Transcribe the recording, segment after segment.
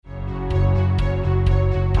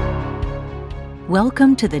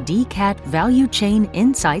Welcome to the DCAT Value Chain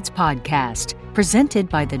Insights Podcast, presented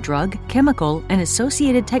by the Drug, Chemical, and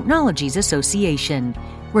Associated Technologies Association,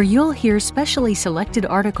 where you'll hear specially selected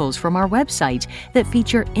articles from our website that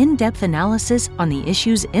feature in-depth analysis on the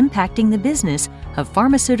issues impacting the business of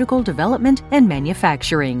pharmaceutical development and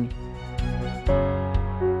manufacturing.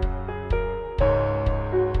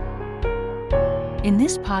 In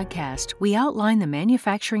this podcast, we outline the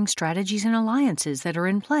manufacturing strategies and alliances that are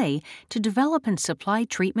in play to develop and supply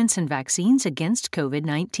treatments and vaccines against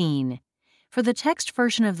COVID-19. For the text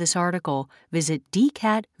version of this article, visit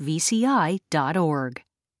dcatvci.org.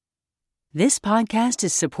 This podcast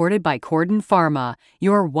is supported by Corden Pharma,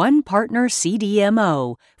 your one-partner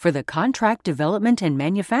CDMO for the contract development and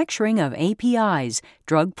manufacturing of APIs,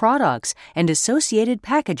 drug products, and associated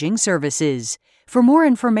packaging services. For more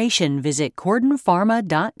information, visit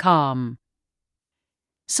cordenpharma.com.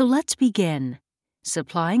 So let's begin.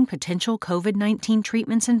 Supplying Potential COVID-19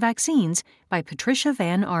 Treatments and Vaccines by Patricia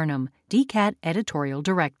Van Arnhem, DCAT Editorial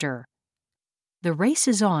Director. The race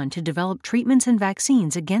is on to develop treatments and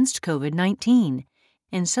vaccines against COVID-19,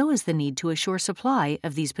 and so is the need to assure supply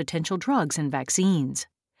of these potential drugs and vaccines.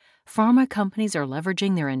 Pharma companies are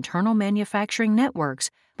leveraging their internal manufacturing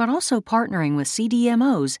networks, but also partnering with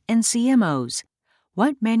CDMOs and CMOs.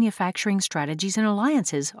 What manufacturing strategies and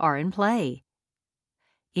alliances are in play?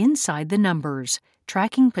 Inside the numbers,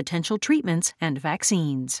 tracking potential treatments and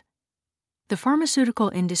vaccines. The pharmaceutical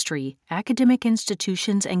industry, academic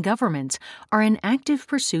institutions, and governments are in active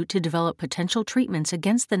pursuit to develop potential treatments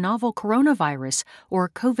against the novel coronavirus, or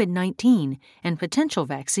COVID-19, and potential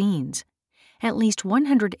vaccines. At least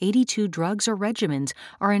 182 drugs or regimens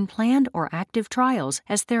are in planned or active trials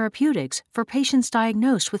as therapeutics for patients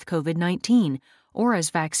diagnosed with COVID-19, or as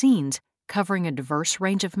vaccines, covering a diverse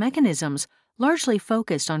range of mechanisms largely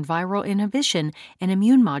focused on viral inhibition and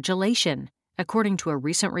immune modulation, according to a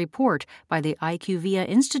recent report by the IQVIA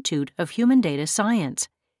Institute of Human Data Science.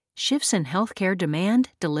 Shifts in healthcare demand,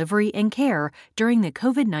 delivery, and care during the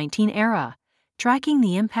COVID-19 era, tracking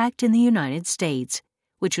the impact in the United States,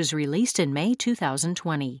 which was released in May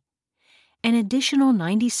 2020. An additional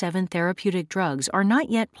 97 therapeutic drugs are not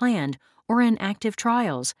yet planned or in active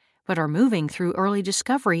trials, but are moving through early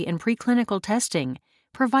discovery and preclinical testing,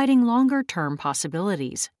 providing longer-term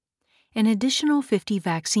possibilities. An additional 50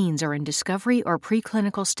 vaccines are in discovery or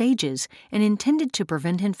preclinical stages and intended to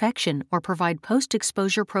prevent infection or provide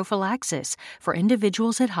post-exposure prophylaxis for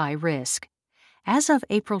individuals at high risk. As of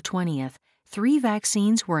April 20th, 3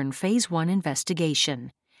 vaccines were in Phase 1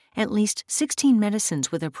 investigation. At least 16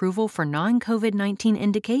 medicines with approval for non-COVID-19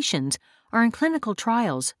 indications are in clinical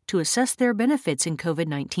trials to assess their benefits in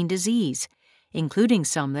COVID-19 disease, including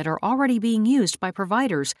some that are already being used by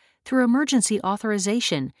providers through emergency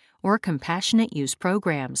authorization or compassionate use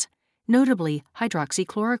programs, notably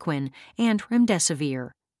hydroxychloroquine and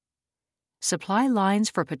remdesivir. Supply lines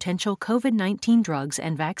for potential COVID-19 drugs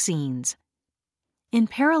and vaccines. In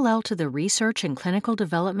parallel to the research and clinical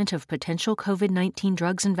development of potential COVID-19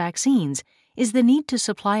 drugs and vaccines is the need to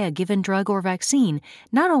supply a given drug or vaccine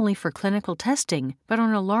not only for clinical testing, but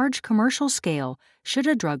on a large commercial scale should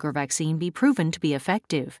a drug or vaccine be proven to be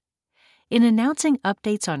effective. In announcing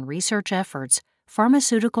updates on research efforts,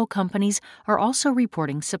 pharmaceutical companies are also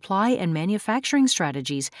reporting supply and manufacturing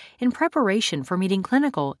strategies in preparation for meeting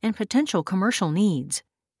clinical and potential commercial needs.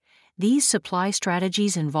 These supply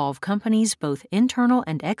strategies involve companies' both internal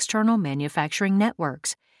and external manufacturing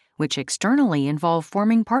networks, which externally involve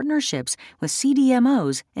forming partnerships with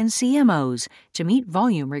CDMOs and CMOs to meet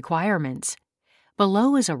volume requirements.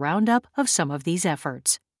 Below is a roundup of some of these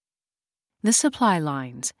efforts. The supply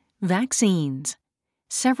lines. Vaccines.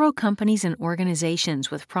 Several companies and organizations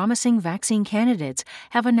with promising vaccine candidates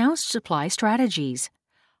have announced supply strategies.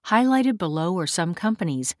 Highlighted below are some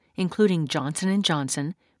companies, including Johnson &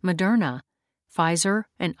 Johnson, Moderna, Pfizer,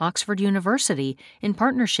 and Oxford University in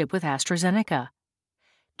partnership with AstraZeneca.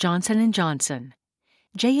 Johnson & Johnson.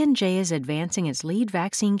 J&J is advancing its lead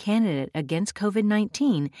vaccine candidate against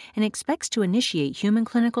COVID-19 and expects to initiate human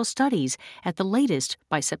clinical studies at the latest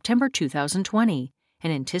by September 2020,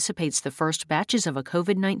 and anticipates the first batches of a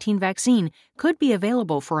COVID-19 vaccine could be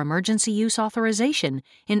available for emergency use authorization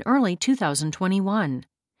in early 2021.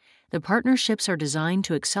 The partnerships are designed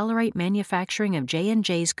to accelerate manufacturing of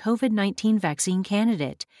J&J's COVID-19 vaccine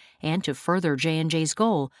candidate and to further J&J's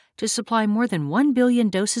goal to supply more than 1 billion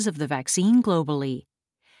doses of the vaccine globally.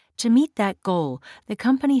 To meet that goal, the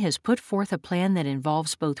company has put forth a plan that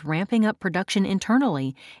involves both ramping up production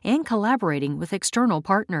internally and collaborating with external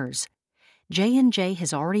partners. J&J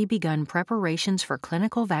has already begun preparations for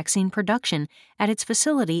clinical vaccine production at its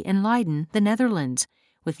facility in Leiden, the Netherlands,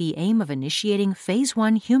 with the aim of initiating Phase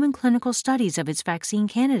 1 human clinical studies of its vaccine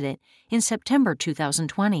candidate in September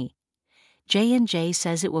 2020. J&J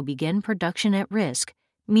says it will begin production at risk,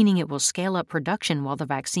 meaning it will scale up production while the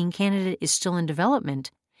vaccine candidate is still in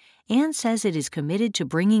development, and says it is committed to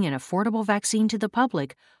bringing an affordable vaccine to the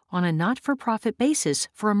public on a not-for-profit basis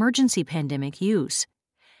for emergency pandemic use.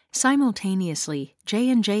 Simultaneously,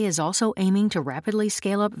 J&J is also aiming to rapidly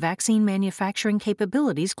scale up vaccine manufacturing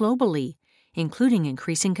capabilities globally, including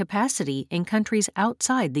increasing capacity in countries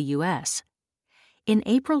outside the U.S. In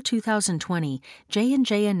April 2020,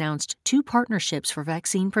 J&J announced 2 partnerships for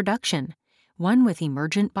vaccine production, one with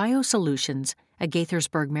Emergent BioSolutions, a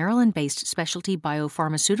Gaithersburg, Maryland-based specialty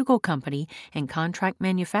biopharmaceutical company and contract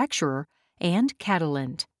manufacturer, and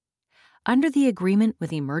Catalent. Under the agreement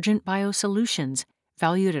with Emergent BioSolutions,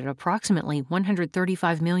 valued at approximately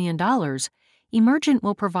 $135 million, Emergent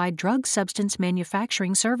will provide drug substance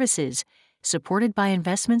manufacturing services, supported by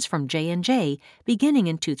investments from J&J beginning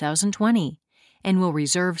in 2020, and will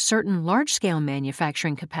reserve certain large-scale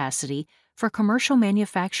manufacturing capacity for commercial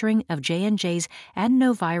manufacturing of J&J's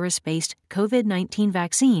adenovirus-based COVID-19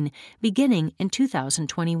 vaccine beginning in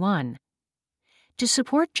 2021. To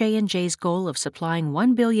support J&J's goal of supplying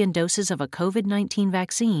 1 billion doses of a COVID-19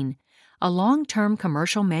 vaccine, a long-term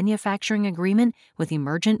commercial manufacturing agreement with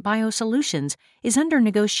Emergent BioSolutions is under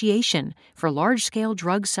negotiation for large-scale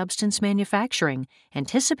drug substance manufacturing,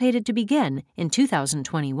 anticipated to begin in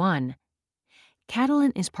 2021.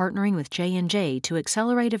 Catalent is partnering with J&J to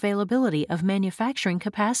accelerate availability of manufacturing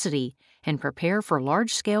capacity and prepare for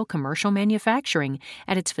large-scale commercial manufacturing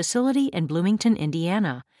at its facility in Bloomington,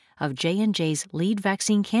 Indiana, of J&J's lead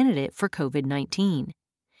vaccine candidate for COVID-19.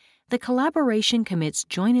 The collaboration commits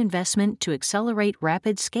joint investment to accelerate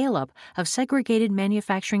rapid scale-up of segregated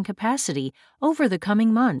manufacturing capacity over the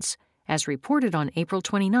coming months, as reported on April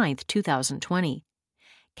 29, 2020.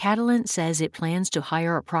 Catalent says it plans to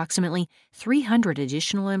hire approximately 300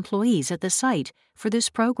 additional employees at the site for this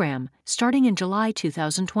program starting in July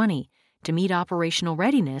 2020 to meet operational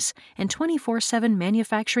readiness and 24/7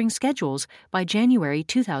 manufacturing schedules by January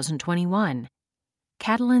 2021.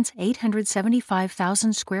 Catalent's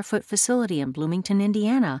 875,000 square foot facility in Bloomington,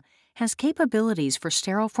 Indiana, has capabilities for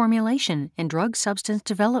sterile formulation and drug substance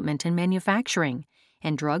development and manufacturing,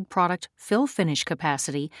 and drug product fill-finish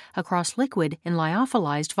capacity across liquid and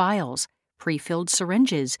lyophilized vials, pre-filled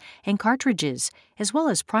syringes, and cartridges, as well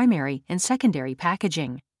as primary and secondary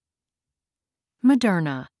packaging.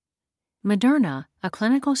 Moderna. Moderna, a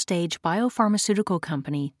clinical-stage biopharmaceutical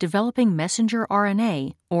company developing messenger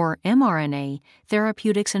RNA, or mRNA,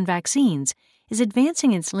 therapeutics and vaccines, is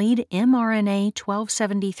advancing its lead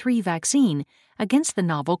mRNA-1273 vaccine against the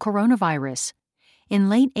novel coronavirus. In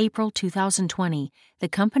late April 2020, the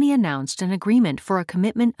company announced an agreement for a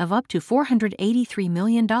commitment of up to $483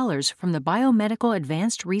 million from the Biomedical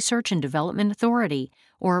Advanced Research and Development Authority,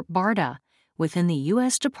 or BARDA, within the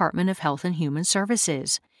U.S. Department of Health and Human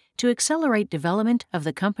Services, to accelerate development of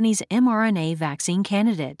the company's mRNA vaccine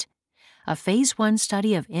candidate. A Phase 1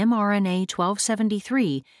 study of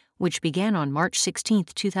mRNA-1273, which began on March 16,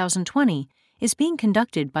 2020, is being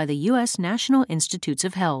conducted by the U.S. National Institutes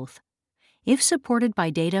of Health. If supported by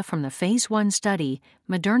data from the Phase 1 study,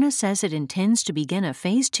 Moderna says it intends to begin a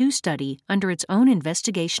Phase 2 study under its own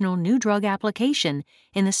investigational new drug application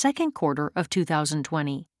in the second quarter of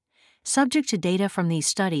 2020. Subject to data from these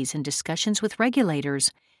studies and discussions with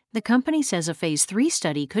regulators, the company says a Phase 3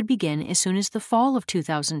 study could begin as soon as the fall of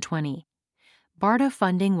 2020. BARDA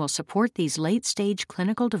funding will support these late-stage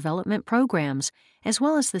clinical development programs, as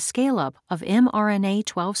well as the scale-up of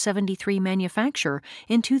mRNA-1273 manufacture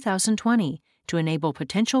in 2020 to enable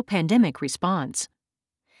potential pandemic response.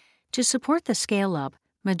 To support the scale-up,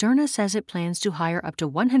 Moderna says it plans to hire up to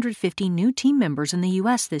 150 new team members in the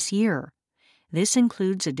U.S. this year. This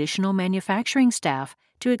includes additional manufacturing staff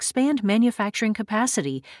to expand manufacturing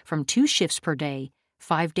capacity from 2 shifts per day,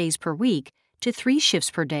 5 days per week, to 3 shifts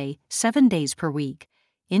per day, 7 days per week,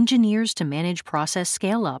 engineers to manage process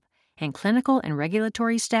scale-up, and clinical and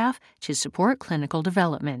regulatory staff to support clinical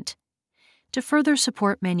development. To further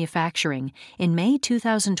support manufacturing, in May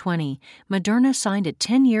 2020, Moderna signed a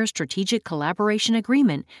 10-year strategic collaboration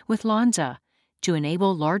agreement with Lonza to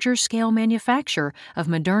enable larger-scale manufacture of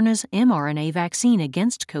Moderna's mRNA vaccine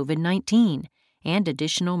against COVID-19 and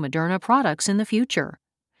additional Moderna products in the future.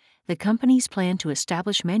 The companies plan to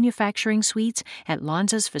establish manufacturing suites at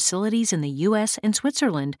Lonza's facilities in the U.S. and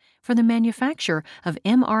Switzerland for the manufacture of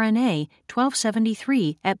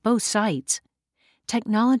mRNA-1273 at both sites.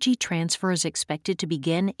 Technology transfer is expected to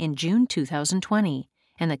begin in June 2020,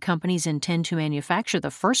 and the companies intend to manufacture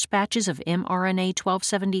the first batches of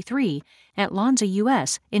mRNA-1273 at Lonza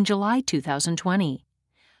US in July 2020.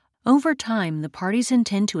 Over time, the parties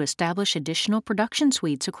intend to establish additional production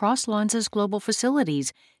suites across Lonza's global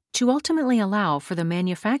facilities to ultimately allow for the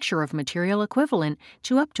manufacture of material equivalent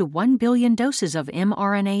to up to 1 billion doses of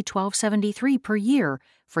mRNA-1273 per year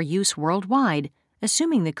for use worldwide,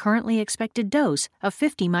 assuming the currently expected dose of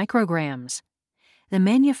 50 micrograms. The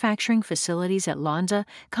manufacturing facilities at Lonza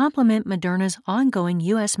complement Moderna's ongoing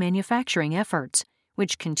U.S. manufacturing efforts,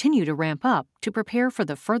 which continue to ramp up to prepare for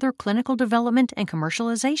the further clinical development and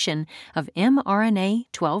commercialization of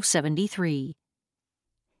mRNA-1273.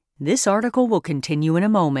 This article will continue in a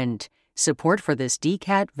moment. Support for this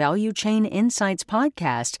DCAT Value Chain Insights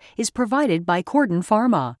podcast is provided by Corden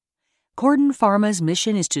Pharma. Corden Pharma's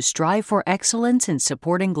mission is to strive for excellence in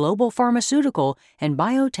supporting global pharmaceutical and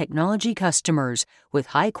biotechnology customers with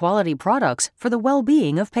high-quality products for the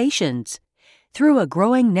well-being of patients. Through a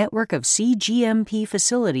growing network of cGMP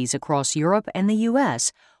facilities across Europe and the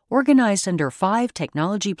U.S., organized under 5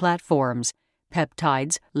 technology platforms: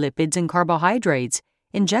 peptides, lipids and carbohydrates,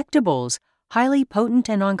 injectables, highly potent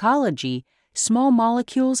and oncology, small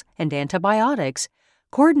molecules, and antibiotics,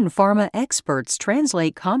 Corden Pharma experts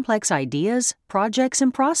translate complex ideas, projects,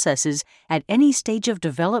 and processes at any stage of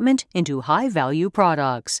development into high-value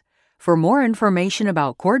products. For more information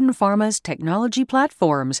about Corden Pharma's technology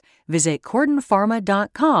platforms, visit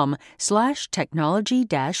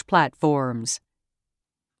cordenpharma.com/technology-platforms.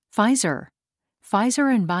 Pfizer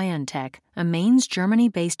and BioNTech, a Mainz,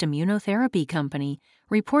 Germany-based immunotherapy company,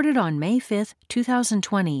 reported on May 5,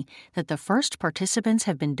 2020, that the first participants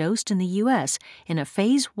have been dosed in the U.S. in a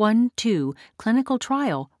Phase 1/2 clinical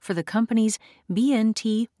trial for the company's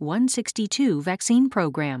BNT162 vaccine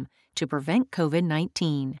program to prevent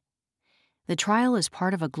COVID-19. The trial is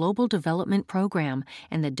part of a global development program,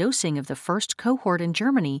 and the dosing of the first cohort in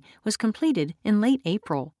Germany was completed in late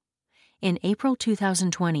April. In April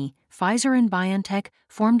 2020, Pfizer and BioNTech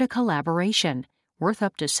formed a collaboration worth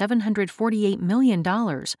up to $748 million,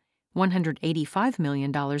 $185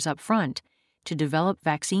 million up front, to develop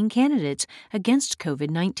vaccine candidates against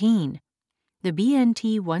COVID-19. The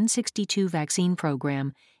BNT162 vaccine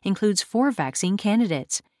program includes 4 vaccine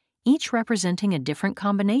candidates, each representing a different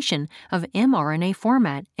combination of mRNA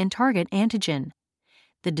format and target antigen.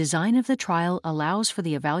 The design of the trial allows for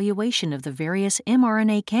the evaluation of the various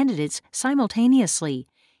mRNA candidates simultaneously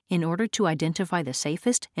in order to identify the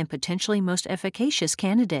safest and potentially most efficacious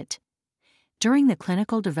candidate. During the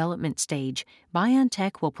clinical development stage,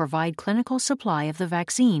 BioNTech will provide clinical supply of the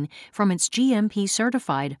vaccine from its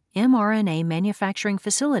GMP-certified mRNA manufacturing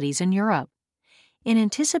facilities in Europe. In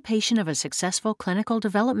anticipation of a successful clinical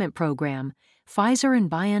development program, Pfizer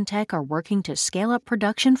and BioNTech are working to scale up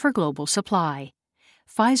production for global supply.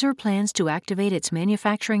 Pfizer plans to activate its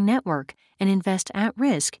manufacturing network and invest at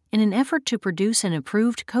risk in an effort to produce an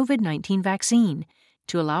approved COVID-19 vaccine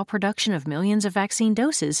to allow production of millions of vaccine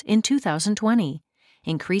doses in 2020,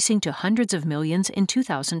 increasing to hundreds of millions in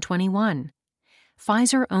 2021.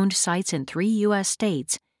 Pfizer-owned sites in 3 U.S.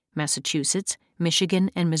 states, Massachusetts,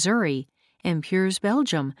 Michigan, and Missouri, and Puurs,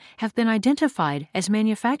 Belgium, have been identified as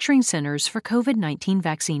manufacturing centers for COVID-19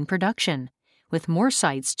 vaccine production, with more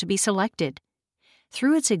sites to be selected.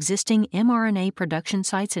 Through its existing mRNA production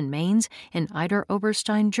sites in Mainz and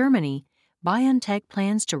Idar-Oberstein, Germany, BioNTech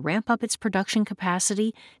plans to ramp up its production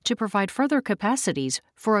capacity to provide further capacities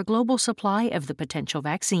for a global supply of the potential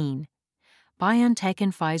vaccine. BioNTech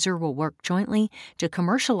and Pfizer will work jointly to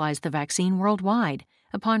commercialize the vaccine worldwide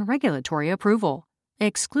upon regulatory approval,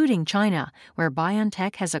 excluding China, where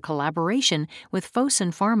BioNTech has a collaboration with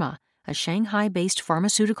Fosun Pharma, a Shanghai-based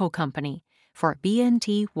pharmaceutical company, for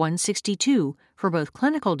BNT162 for both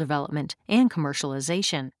clinical development and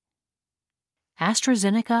commercialization.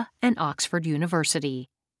 AstraZeneca and Oxford University.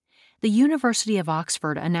 The University of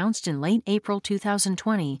Oxford announced in late April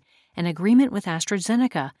 2020 an agreement with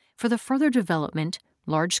AstraZeneca for the further development,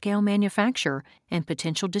 large-scale manufacture, and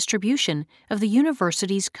potential distribution of the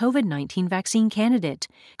university's COVID-19 vaccine candidate,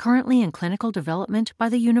 currently in clinical development by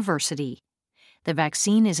the university. The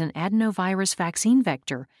vaccine is an adenovirus vaccine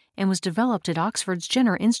vector and was developed at Oxford's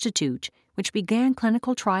Jenner Institute, which began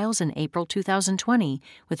clinical trials in April 2020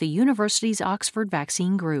 with the university's Oxford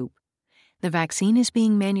Vaccine Group. The vaccine is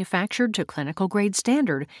being manufactured to clinical-grade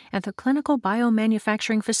standard at the Clinical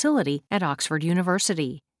Biomanufacturing Facility at Oxford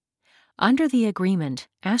University. Under the agreement,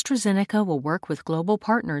 AstraZeneca will work with global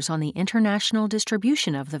partners on the international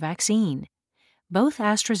distribution of the vaccine. Both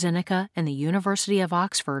AstraZeneca and the University of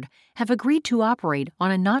Oxford have agreed to operate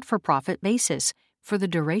on a not-for-profit basis for the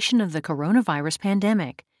duration of the coronavirus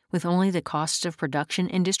pandemic, with only the costs of production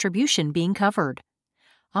and distribution being covered.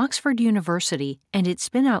 Oxford University and its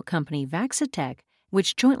spin-out company Vaccitech,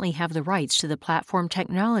 which jointly have the rights to the platform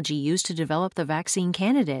technology used to develop the vaccine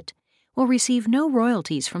candidate, will receive no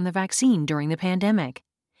royalties from the vaccine during the pandemic.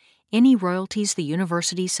 Any royalties the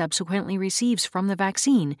university subsequently receives from the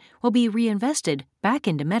vaccine will be reinvested back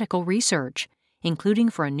into medical research, including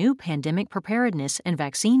for a new pandemic preparedness and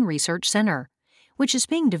vaccine research center, which is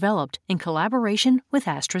being developed in collaboration with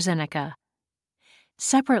AstraZeneca.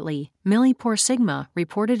 Separately, MilliporeSigma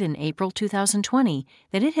reported in April 2020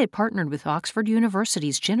 that it had partnered with Oxford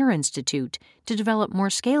University's Jenner Institute to develop more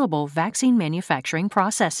scalable vaccine manufacturing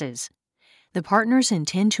processes. The partners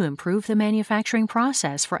intend to improve the manufacturing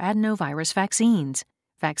process for adenovirus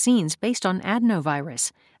vaccines based on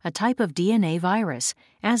adenovirus, a type of DNA virus,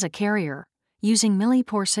 as a carrier, using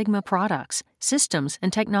MilliporeSigma products, systems,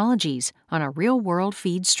 and technologies on a real-world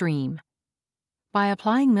feed stream. By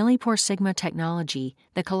applying MilliporeSigma technology,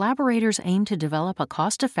 the collaborators aim to develop a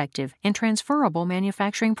cost-effective and transferable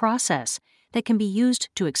manufacturing process that can be used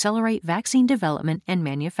to accelerate vaccine development and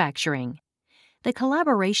manufacturing. The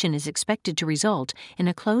collaboration is expected to result in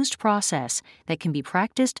a closed process that can be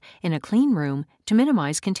practiced in a clean room to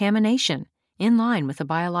minimize contamination, in line with the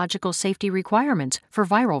biological safety requirements for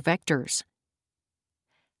viral vectors.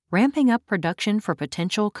 Ramping up production for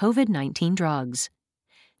potential COVID-19 drugs.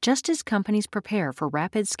 Just as companies prepare for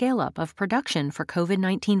rapid scale-up of production for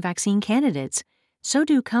COVID-19 vaccine candidates, so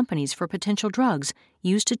do companies for potential drugs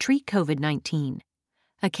used to treat COVID-19.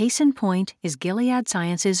 A case in point is Gilead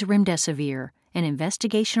Sciences' Remdesivir, an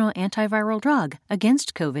investigational antiviral drug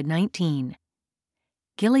against COVID-19.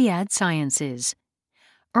 Gilead Sciences.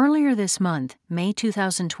 Earlier this month, May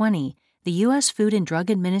 2020, the U.S. Food and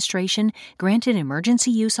Drug Administration granted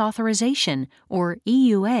emergency use authorization, or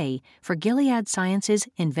EUA, for Gilead Sciences'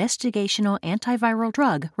 investigational antiviral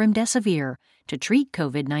drug Remdesivir to treat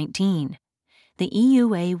COVID-19. The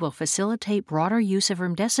EUA will facilitate broader use of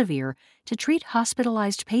Remdesivir to treat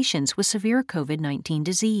hospitalized patients with severe COVID-19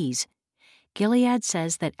 disease. Gilead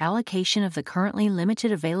says that allocation of the currently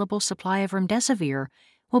limited available supply of Remdesivir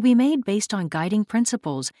will be made based on guiding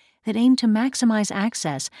principles that aim to maximize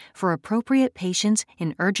access for appropriate patients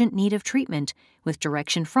in urgent need of treatment, with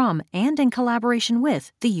direction from and in collaboration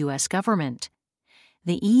with the U.S. government.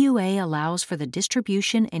 The EUA allows for the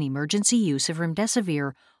distribution and emergency use of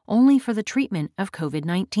Remdesivir only for the treatment of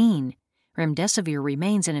COVID-19. Remdesivir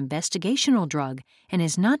remains an investigational drug and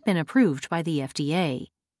has not been approved by the FDA.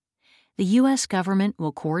 The U.S. government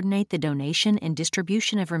will coordinate the donation and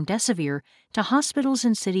distribution of Remdesivir to hospitals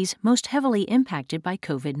in cities most heavily impacted by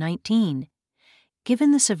COVID-19.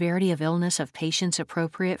 Given the severity of illness of patients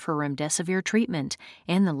appropriate for Remdesivir treatment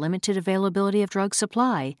and the limited availability of drug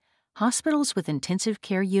supply, hospitals with intensive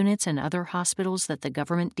care units and other hospitals that the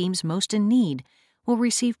government deems most in need will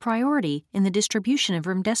receive priority in the distribution of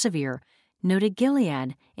Remdesivir, noted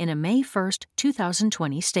Gilead in a May 1,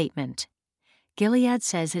 2020 statement. Gilead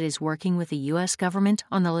says it is working with the U.S. government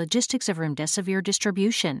on the logistics of Remdesivir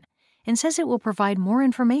distribution and says it will provide more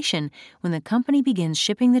information when the company begins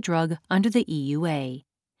shipping the drug under the EUA.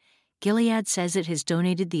 Gilead says it has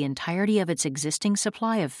donated the entirety of its existing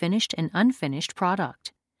supply of finished and unfinished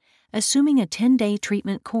product. Assuming a 10-day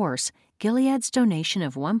treatment course, Gilead's donation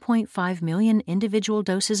of 1.5 million individual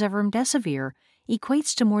doses of Remdesivir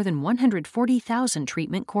equates to more than 140,000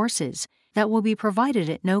 treatment courses that will be provided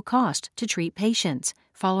at no cost to treat patients,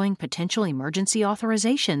 following potential emergency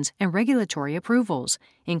authorizations and regulatory approvals,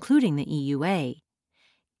 including the EUA.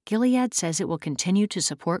 Gilead says it will continue to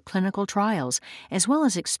support clinical trials, as well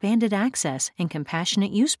as expanded access and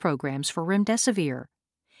compassionate use programs for Remdesivir.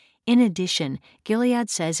 In addition, Gilead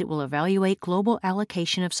says it will evaluate global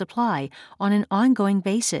allocation of supply on an ongoing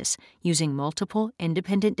basis, using multiple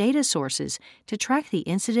independent data sources to track the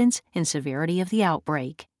incidence and severity of the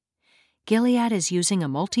outbreak. Gilead is using a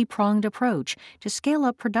multi-pronged approach to scale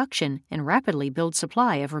up production and rapidly build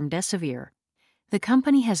supply of Remdesivir. The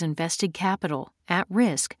company has invested capital, at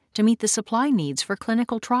risk, to meet the supply needs for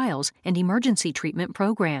clinical trials and emergency treatment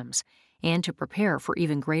programs, and to prepare for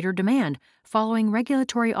even greater demand following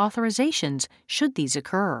regulatory authorizations should these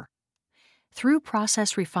occur. Through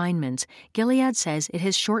process refinements, Gilead says it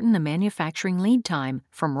has shortened the manufacturing lead time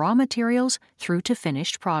from raw materials through to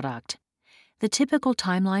finished product. The typical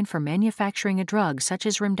timeline for manufacturing a drug such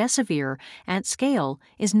as Remdesivir at scale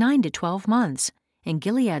is 9 to 12 months, and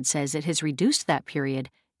Gilead says it has reduced that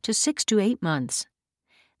period to 6 to 8 months.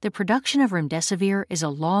 The production of Remdesivir is a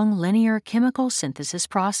long linear chemical synthesis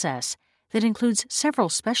process that includes several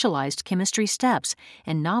specialized chemistry steps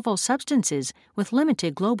and novel substances with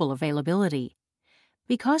limited global availability.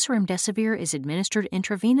 Because remdesivir is administered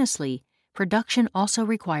intravenously, production also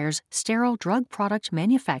requires sterile drug product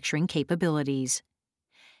manufacturing capabilities.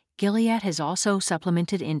 Gilead has also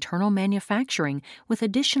supplemented internal manufacturing with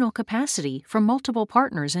additional capacity from multiple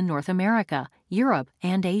partners in North America, Europe,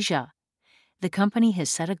 and Asia. The company has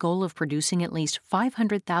set a goal of producing at least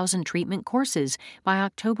 500,000 treatment courses by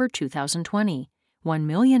October 2020, 1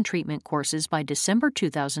 million treatment courses by December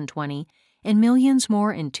 2020, and millions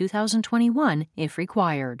more in 2021 if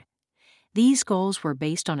required. These goals were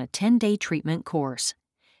based on a 10-day treatment course.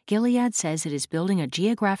 Gilead says it is building a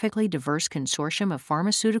geographically diverse consortium of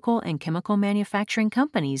pharmaceutical and chemical manufacturing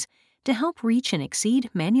companies to help reach and exceed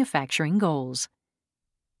manufacturing goals.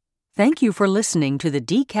 Thank you for listening to the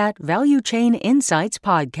DCAT Value Chain Insights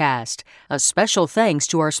podcast. A special thanks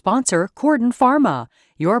to our sponsor, Corden Pharma,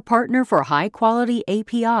 your partner for high-quality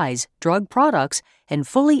APIs, drug products, and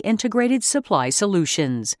fully integrated supply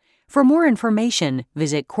solutions. For more information,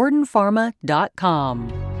 visit CordenPharma.com.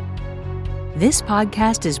 This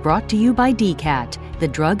podcast is brought to you by DCAT, the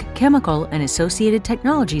Drug, Chemical, and Associated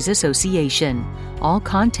Technologies Association. All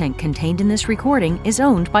content contained in this recording is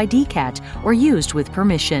owned by DCAT or used with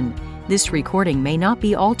permission. This recording may not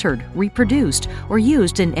be altered, reproduced, or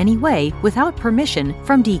used in any way without permission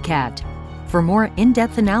from DCAT. For more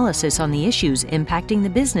in-depth analysis on the issues impacting the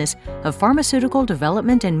business of pharmaceutical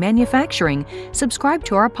development and manufacturing, subscribe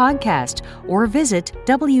to our podcast or visit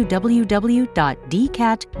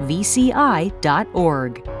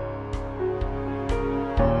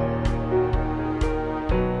www.dcatvci.org.